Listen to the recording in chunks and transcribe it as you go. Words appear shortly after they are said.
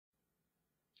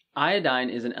Iodine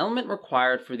is an element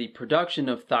required for the production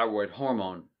of thyroid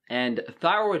hormone, and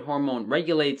thyroid hormone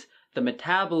regulates the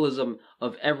metabolism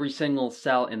of every single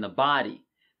cell in the body.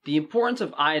 The importance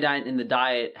of iodine in the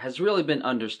diet has really been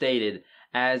understated,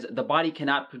 as the body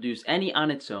cannot produce any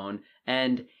on its own,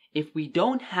 and if we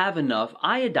don't have enough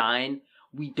iodine,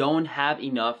 we don't have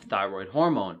enough thyroid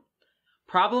hormone.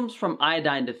 Problems from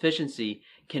iodine deficiency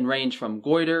can range from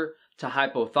goiter to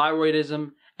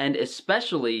hypothyroidism, and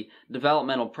especially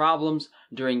developmental problems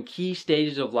during key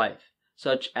stages of life,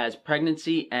 such as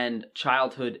pregnancy and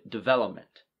childhood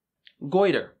development.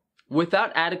 Goiter.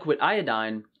 Without adequate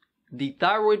iodine, the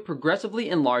thyroid progressively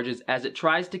enlarges as it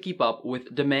tries to keep up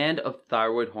with demand of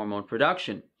thyroid hormone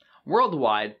production.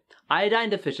 Worldwide,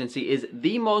 iodine deficiency is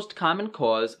the most common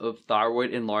cause of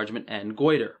thyroid enlargement and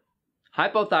goiter.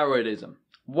 Hypothyroidism.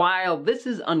 While this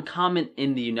is uncommon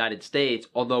in the United States,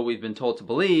 although we've been told to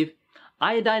believe,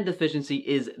 iodine deficiency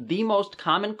is the most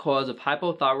common cause of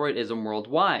hypothyroidism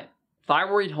worldwide.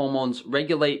 Thyroid hormones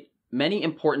regulate many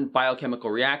important biochemical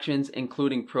reactions,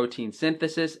 including protein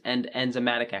synthesis and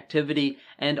enzymatic activity,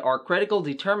 and are critical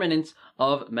determinants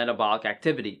of metabolic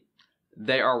activity.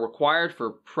 They are required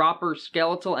for proper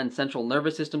skeletal and central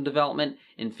nervous system development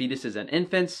in fetuses and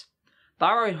infants.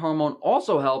 Thyroid hormone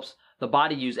also helps the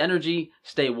body use energy,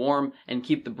 stay warm, and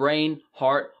keep the brain,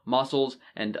 heart, muscles,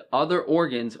 and other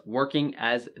organs working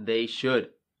as they should.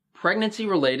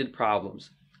 Pregnancy-related problems.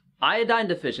 Iodine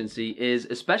deficiency is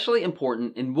especially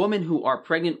important in women who are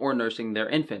pregnant or nursing their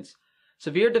infants.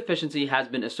 Severe deficiency has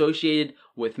been associated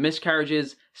with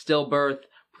miscarriages, stillbirth,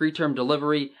 preterm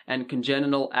delivery, and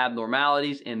congenital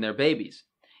abnormalities in their babies.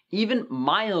 Even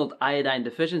mild iodine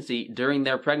deficiency during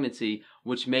their pregnancy,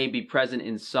 which may be present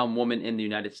in some women in the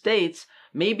United States,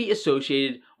 may be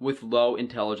associated with low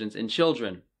intelligence in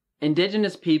children.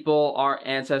 Indigenous people, our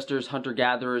ancestors,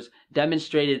 hunter-gatherers,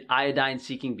 demonstrated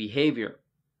iodine-seeking behavior.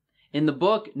 In the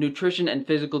book Nutrition and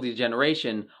Physical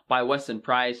Degeneration by Weston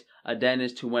Price, a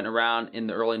dentist who went around in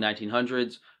the early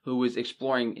 1900s who was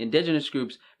exploring indigenous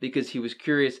groups because he was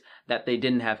curious that they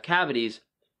didn't have cavities,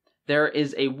 there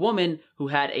is a woman who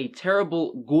had a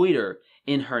terrible goiter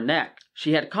in her neck.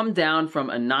 She had come down from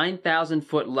a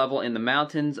 9,000-foot level in the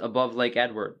mountains above Lake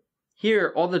Edward.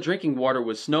 Here, all the drinking water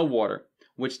was snow water,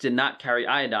 which did not carry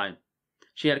iodine.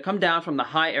 She had come down from the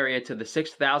high area to the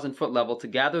 6,000-foot level to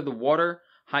gather the water,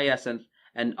 hyacinth,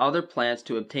 and other plants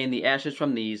to obtain the ashes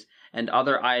from these and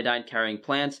other iodine-carrying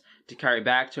plants to carry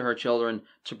back to her children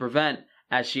to prevent,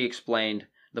 as she explained,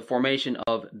 the formation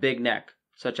of big neck,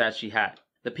 such as she had.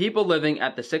 The people living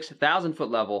at the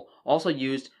 6,000-foot level also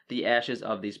used the ashes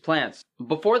of these plants.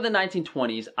 Before the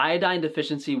 1920s, iodine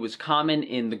deficiency was common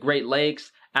in the Great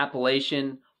Lakes,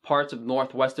 Appalachian, parts of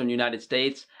northwestern United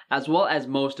States, as well as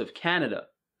most of Canada.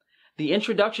 The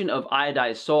introduction of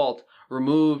iodized salt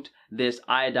removed this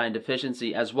iodine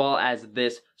deficiency as well as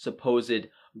this supposed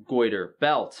goiter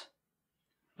belt.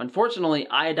 Unfortunately,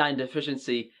 iodine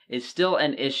deficiency is still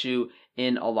an issue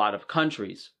in a lot of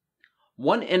countries.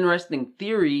 One interesting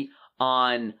theory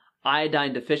on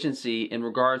iodine deficiency in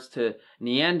regards to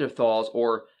Neanderthals,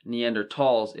 or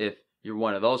Neanderthals if you're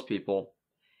one of those people,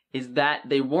 is that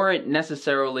they weren't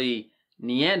necessarily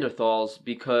Neanderthals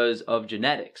because of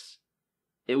genetics.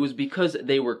 It was because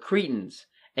they were cretins,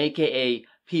 aka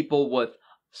people with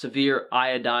severe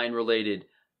iodine-related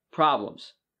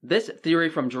problems. This theory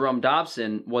from Jerome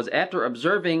Dobson was after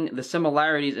observing the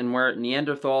similarities in where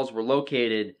Neanderthals were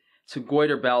located to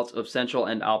goiter belts of Central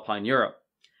and Alpine Europe.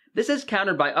 This is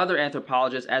countered by other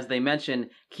anthropologists as they mention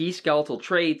key skeletal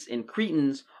traits in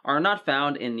cretins are not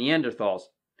found in Neanderthals.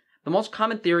 The most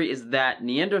common theory is that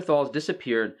Neanderthals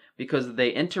disappeared because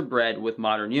they interbred with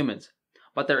modern humans,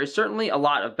 but there is certainly a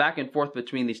lot of back and forth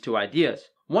between these two ideas.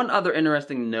 One other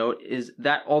interesting note is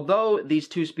that although these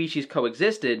two species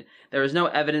coexisted, there is no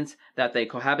evidence that they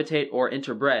cohabitate or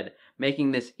interbred,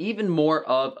 making this even more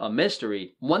of a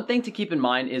mystery. One thing to keep in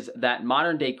mind is that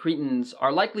modern-day cretins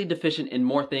are likely deficient in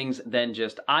more things than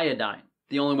just iodine.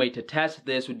 The only way to test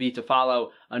this would be to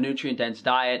follow a nutrient-dense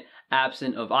diet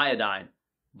absent of iodine.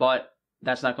 But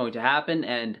that's not going to happen,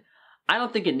 and I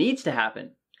don't think it needs to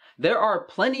happen. There are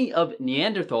plenty of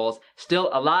Neanderthals still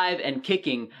alive and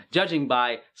kicking, judging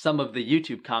by some of the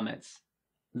YouTube comments.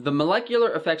 The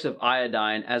molecular effects of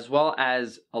iodine, as well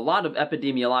as a lot of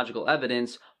epidemiological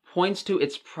evidence, points to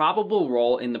its probable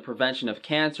role in the prevention of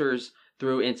cancers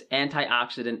through its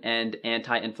antioxidant and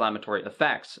anti-inflammatory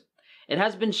effects. It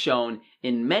has been shown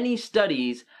in many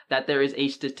studies that there is a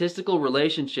statistical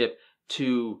relationship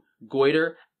to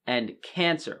goiter and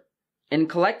cancer. In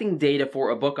collecting data for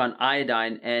a book on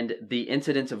iodine and the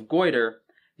incidence of goiter,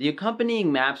 the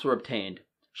accompanying maps were obtained.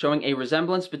 showing a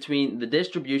resemblance between the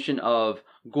distribution of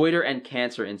goiter and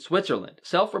cancer in Switzerland.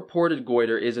 Self-reported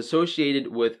goiter is associated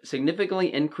with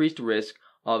significantly increased risk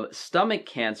of stomach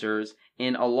cancers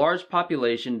in a large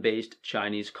population-based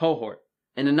Chinese cohort.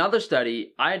 In another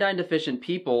study, iodine-deficient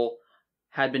people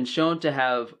had been shown to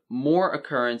have more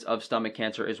occurrence of stomach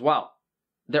cancer as well.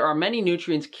 There are many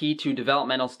nutrients key to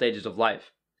developmental stages of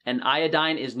life, and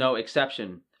iodine is no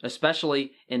exception,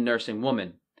 especially in nursing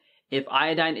women. If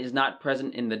iodine is not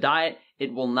present in the diet,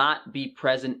 it will not be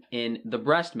present in the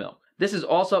breast milk. This is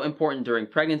also important during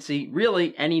pregnancy,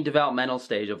 really any developmental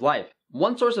stage of life.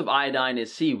 One source of iodine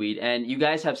is seaweed, and you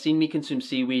guys have seen me consume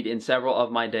seaweed in several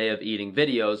of my day of eating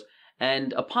videos,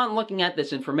 and upon looking at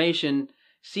this information,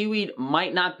 seaweed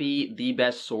might not be the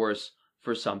best source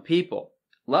for some people.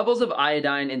 Levels of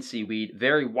iodine in seaweed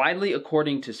vary widely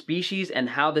according to species and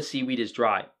how the seaweed is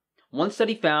dried. One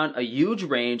study found a huge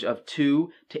range of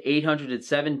 2 to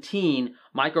 817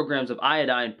 micrograms of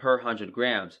iodine per 100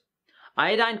 grams.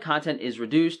 Iodine content is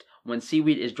reduced when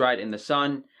seaweed is dried in the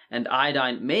sun, and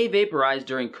iodine may vaporize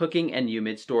during cooking and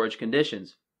humid storage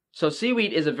conditions. So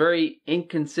seaweed is a very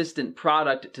inconsistent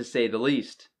product to say the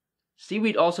least.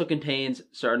 Seaweed also contains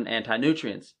certain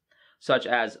anti-nutrients, such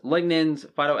as lignans,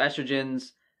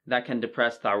 phytoestrogens, that can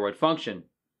depress thyroid function.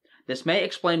 This may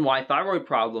explain why thyroid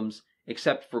problems,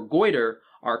 except for goiter,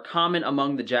 are common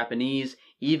among the Japanese,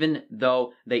 even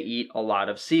though they eat a lot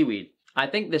of seaweed. I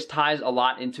think this ties a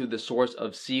lot into the source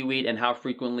of seaweed and how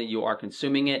frequently you are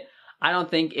consuming it. I don't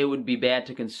think it would be bad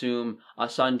to consume a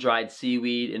sun-dried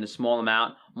seaweed in a small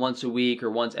amount once a week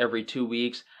or once every 2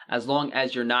 weeks, as long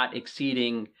as you're not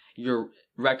exceeding your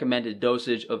recommended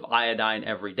dosage of iodine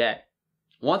every day.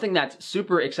 One thing that's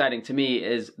super exciting to me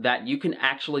is that you can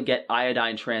actually get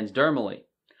iodine transdermally.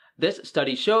 This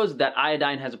study shows that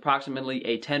iodine has approximately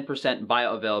a 10%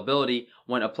 bioavailability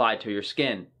when applied to your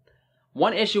skin.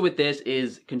 One issue with this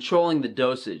is controlling the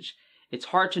dosage. It's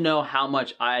hard to know how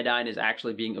much iodine is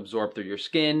actually being absorbed through your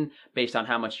skin based on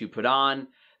how much you put on.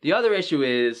 The other issue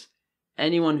is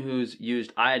anyone who's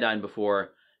used iodine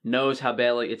before knows how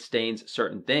badly it stains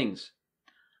certain things.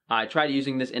 I tried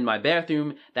using this in my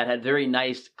bathroom that had very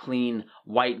nice, clean,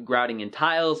 white grouting and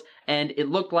tiles, and it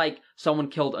looked like someone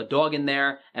killed a dog in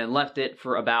there and left it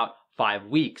for about 5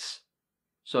 weeks.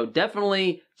 So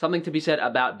definitely something to be said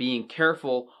about being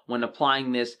careful when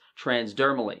applying this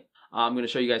transdermally. I'm going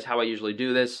to show you guys how I usually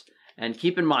do this. And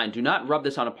keep in mind, do not rub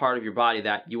this on a part of your body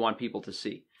that you want people to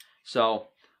see. So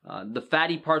the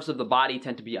fatty parts of the body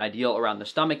tend to be ideal around the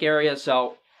stomach area.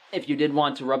 So if you did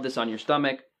want to rub this on your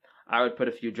stomach, I would put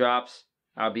a few drops.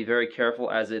 I would be very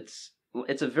careful as it's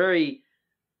a very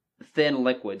thin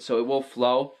liquid, so it will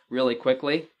flow really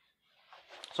quickly.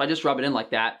 So I just rub it in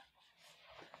like that.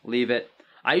 Leave it.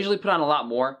 I usually put on a lot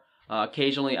more.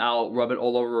 Occasionally I'll rub it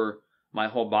all over my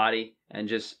whole body and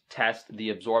just test the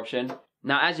absorption.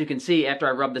 Now, as you can see, after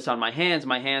I rub this on my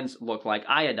hands look like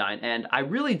iodine. And I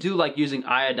really do like using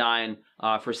iodine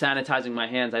for sanitizing my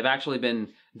hands. I've actually been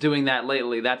doing that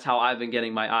lately. That's how I've been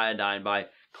getting my iodine, by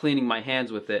cleaning my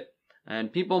hands with it.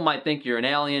 And people might think you're an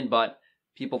alien, but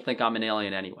people think I'm an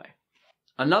alien anyway.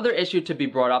 Another issue to be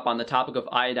brought up on the topic of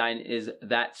iodine is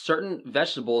that certain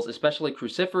vegetables, especially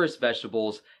cruciferous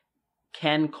vegetables,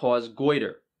 can cause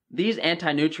goiter. These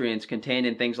anti-nutrients contained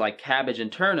in things like cabbage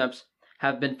and turnips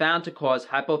have been found to cause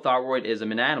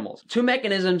hypothyroidism in animals. 2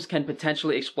 mechanisms can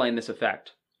potentially explain this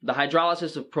effect. The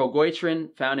hydrolysis of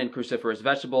progoitrin found in cruciferous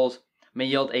vegetables may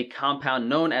yield a compound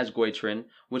known as goitrin,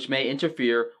 which may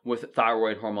interfere with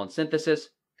thyroid hormone synthesis.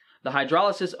 The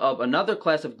hydrolysis of another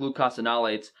class of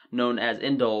glucosinolates, known as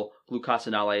indole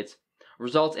glucosinolates,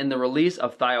 results in the release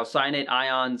of thiocyanate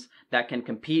ions that can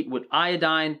compete with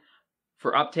iodine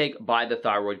for uptake by the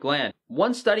thyroid gland.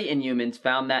 One study in humans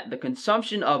found that the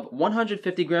consumption of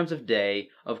 150 grams a day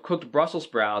of cooked Brussels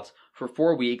sprouts for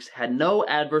 4 weeks had no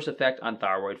adverse effect on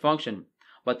thyroid function.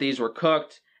 But these were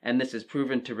cooked, and this is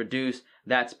proven to reduce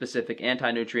that specific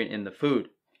anti-nutrient in the food.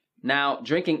 Now,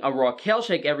 drinking a raw kale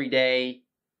shake every day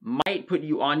might put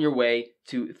you on your way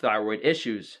to thyroid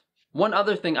issues. One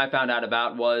other thing I found out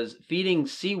about was feeding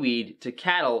seaweed to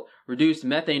cattle reduced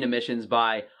methane emissions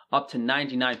by up to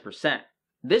 99%.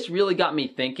 This really got me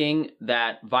thinking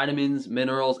that vitamins,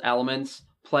 minerals, elements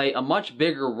play a much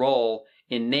bigger role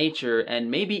in nature and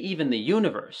maybe even the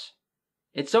universe.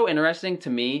 It's so interesting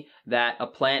to me that a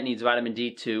plant needs vitamin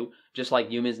D2 just like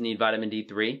humans need vitamin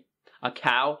D3. A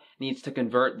cow needs to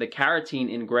convert the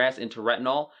carotene in grass into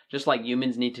retinol just like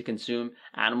humans need to consume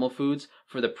animal foods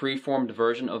for the preformed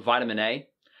version of vitamin A.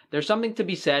 There's something to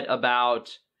be said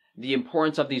about the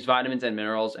importance of these vitamins and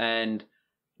minerals, and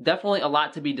definitely a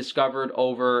lot to be discovered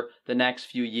over the next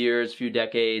few years, few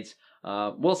decades.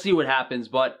 We'll see what happens,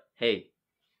 but hey,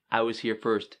 I was here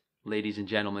first, ladies and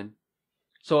gentlemen.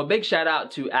 So a big shout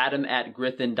out to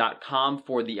Adam@Grithin.com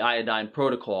for the iodine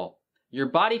protocol. Your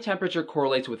body temperature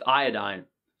correlates with iodine,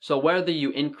 so whether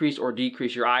you increase or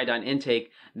decrease your iodine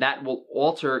intake, that will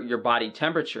alter your body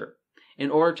temperature. In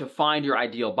order to find your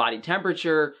ideal body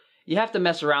temperature, you have to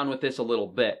mess around with this a little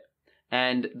bit.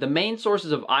 And the main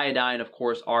sources of iodine, of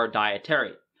course, are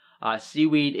dietary.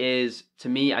 Seaweed is, to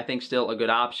me, I think still a good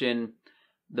option.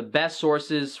 The best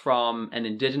sources from an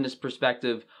indigenous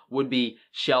perspective would be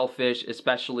shellfish,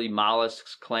 especially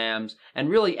mollusks, clams, and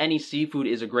really any seafood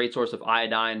is a great source of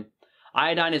iodine.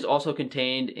 Iodine is also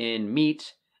contained in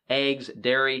meat, eggs,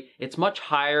 dairy. It's much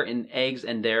higher in eggs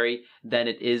and dairy than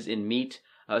it is in meat,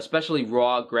 especially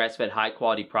raw, grass-fed,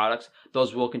 high-quality products.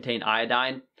 Those will contain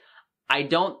iodine. I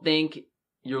don't think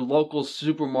your local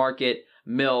supermarket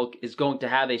milk is going to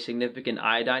have a significant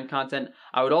iodine content.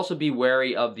 I would also be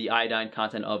wary of the iodine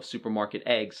content of supermarket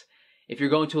eggs. If you're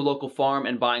going to a local farm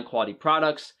and buying quality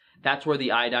products, that's where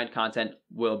the iodine content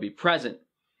will be present.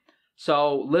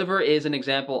 So liver is an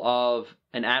example of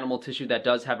an animal tissue that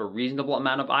does have a reasonable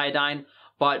amount of iodine,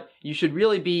 but you should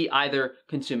really be either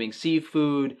consuming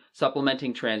seafood,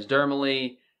 supplementing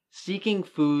transdermally, seeking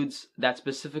foods that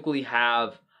specifically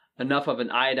have enough of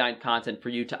an iodine content for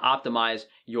you to optimize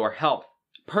your health.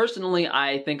 Personally,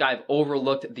 I think I've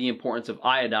overlooked the importance of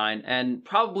iodine and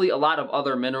probably a lot of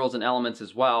other minerals and elements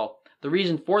as well. The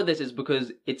reason for this is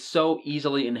because it's so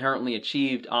easily inherently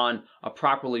achieved on a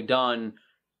properly done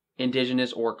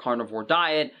indigenous or carnivore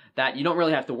diet that you don't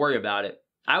really have to worry about it.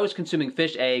 I was consuming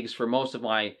fish eggs for most of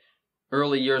my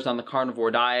early years on the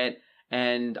carnivore diet,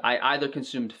 and I either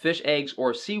consumed fish eggs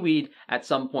or seaweed at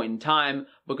some point in time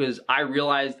because I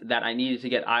realized that I needed to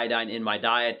get iodine in my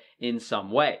diet in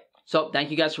some way. So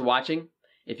thank you guys for watching.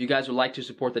 If you guys would like to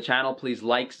support the channel, please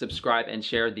like, subscribe, and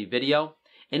share the video.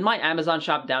 In my Amazon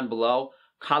shop down below,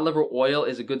 cod liver oil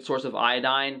is a good source of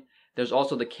iodine. There's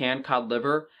also the canned cod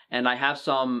liver, and I have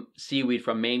some seaweed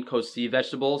from Maine Coast Sea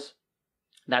Vegetables.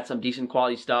 That's some decent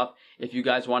quality stuff. If you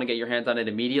guys want to get your hands on it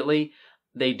immediately,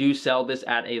 they do sell this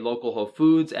at a local Whole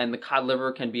Foods, and the cod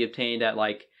liver can be obtained at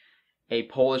like a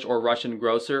Polish or Russian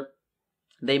grocer.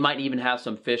 They might even have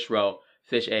some fish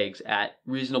eggs at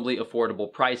reasonably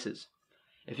affordable prices.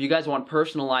 If you guys want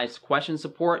personalized question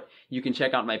support, you can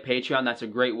check out my Patreon. That's a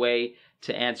great way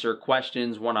to answer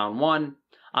questions one-on-one.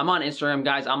 I'm on Instagram,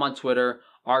 guys. I'm on Twitter,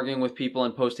 arguing with people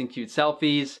and posting cute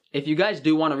selfies. If you guys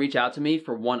do want to reach out to me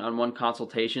for one-on-one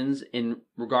consultations in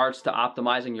regards to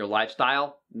optimizing your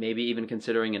lifestyle, maybe even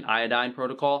considering an iodine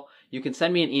protocol, you can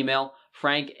send me an email,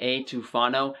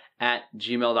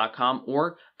 frankatufano@gmail.com,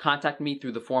 or contact me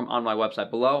through the form on my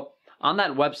website below. On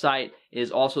that website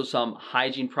is also some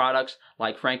hygiene products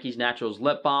like Frankie's Naturals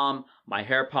lip balm, my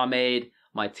hair pomade,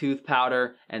 my tooth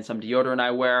powder, and some deodorant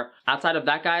I wear. Outside of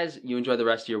that, guys, you enjoy the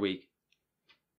rest of your week.